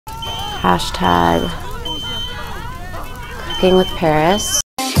Hashtag cooking with Paris.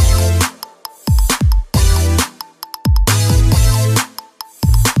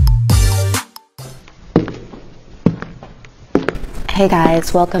 Hey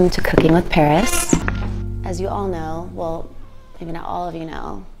guys, welcome to Cooking with Paris. As you all know, well, maybe not all of you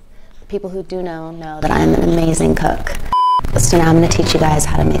know, the people who do know that I'm an amazing cook. So now I'm going to teach you guys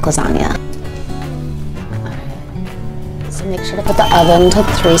how to make lasagna. So make sure to put the oven to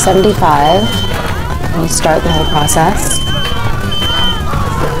 375 when you start the whole process.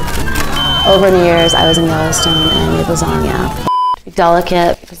 Over the years, I was in Yellowstone and I made lasagna. To be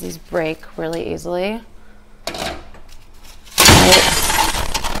delicate because these break really easily.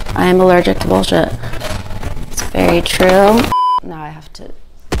 I am allergic to bullshit. It's very true. Now I have to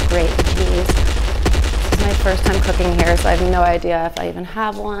grate the cheese. This is my first time cooking here, so I have no idea if I even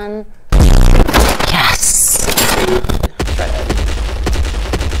have one. Yes! Shredded.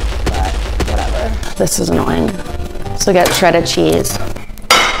 But whatever. This is annoying. So get shredded cheese.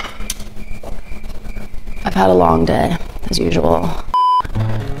 I've had a long day, as usual.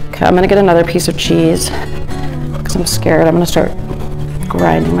 Okay, I'm gonna get another piece of cheese because I'm scared I'm gonna start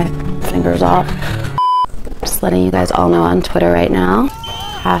grinding my fingers off. Just letting you guys all know on Twitter right now.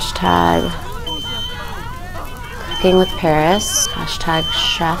 Hashtag cooking with Paris. Hashtag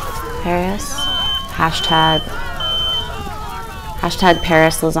chef Paris. Hashtag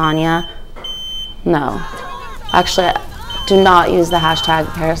Paris lasagna. No. Actually, do not use the hashtag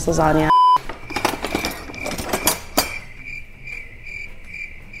Paris lasagna.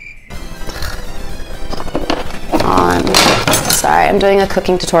 Sorry, I'm doing a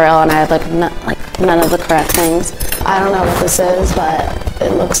cooking tutorial and I have none of the correct things. I don't know what this is, but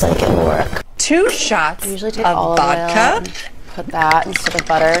it looks like it will work. 2 shots I usually take of olive vodka. oil and put that instead of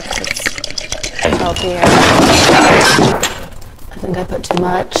butter because it's healthier. I think I put too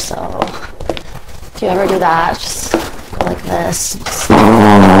much, so if you ever do that, just go like this.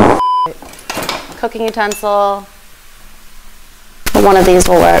 Cooking utensil. But one of these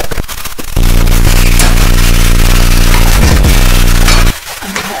will work.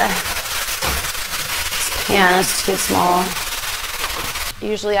 Pan is too small.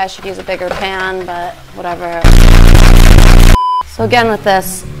 Usually I should use a bigger pan, but whatever. So again with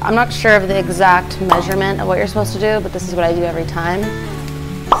this, I'm not sure of the exact measurement of what you're supposed to do, but this is what I do every time.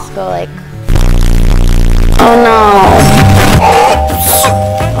 Just go like, oh no.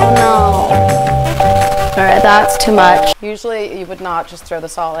 Oh no. All right, that's too much. Usually you would not just throw the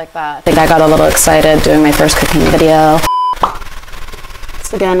salt like that. I think I got a little excited doing my first cooking video.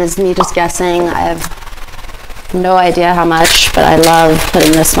 This again is me just guessing. I have no idea how much, but I love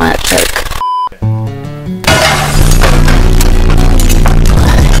putting this much.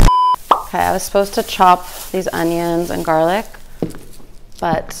 Okay, I was supposed to chop these onions and garlic,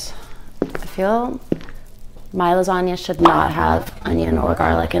 but I feel my lasagna should not have onion or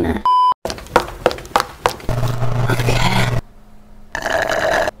garlic in it. Okay.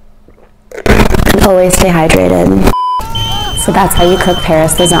 And always stay hydrated. So that's how you cook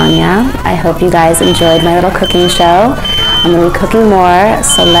Paris lasagna. I hope you guys enjoyed my little cooking show. I'm going to be cooking more,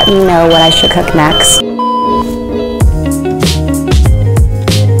 so let me know what I should cook next.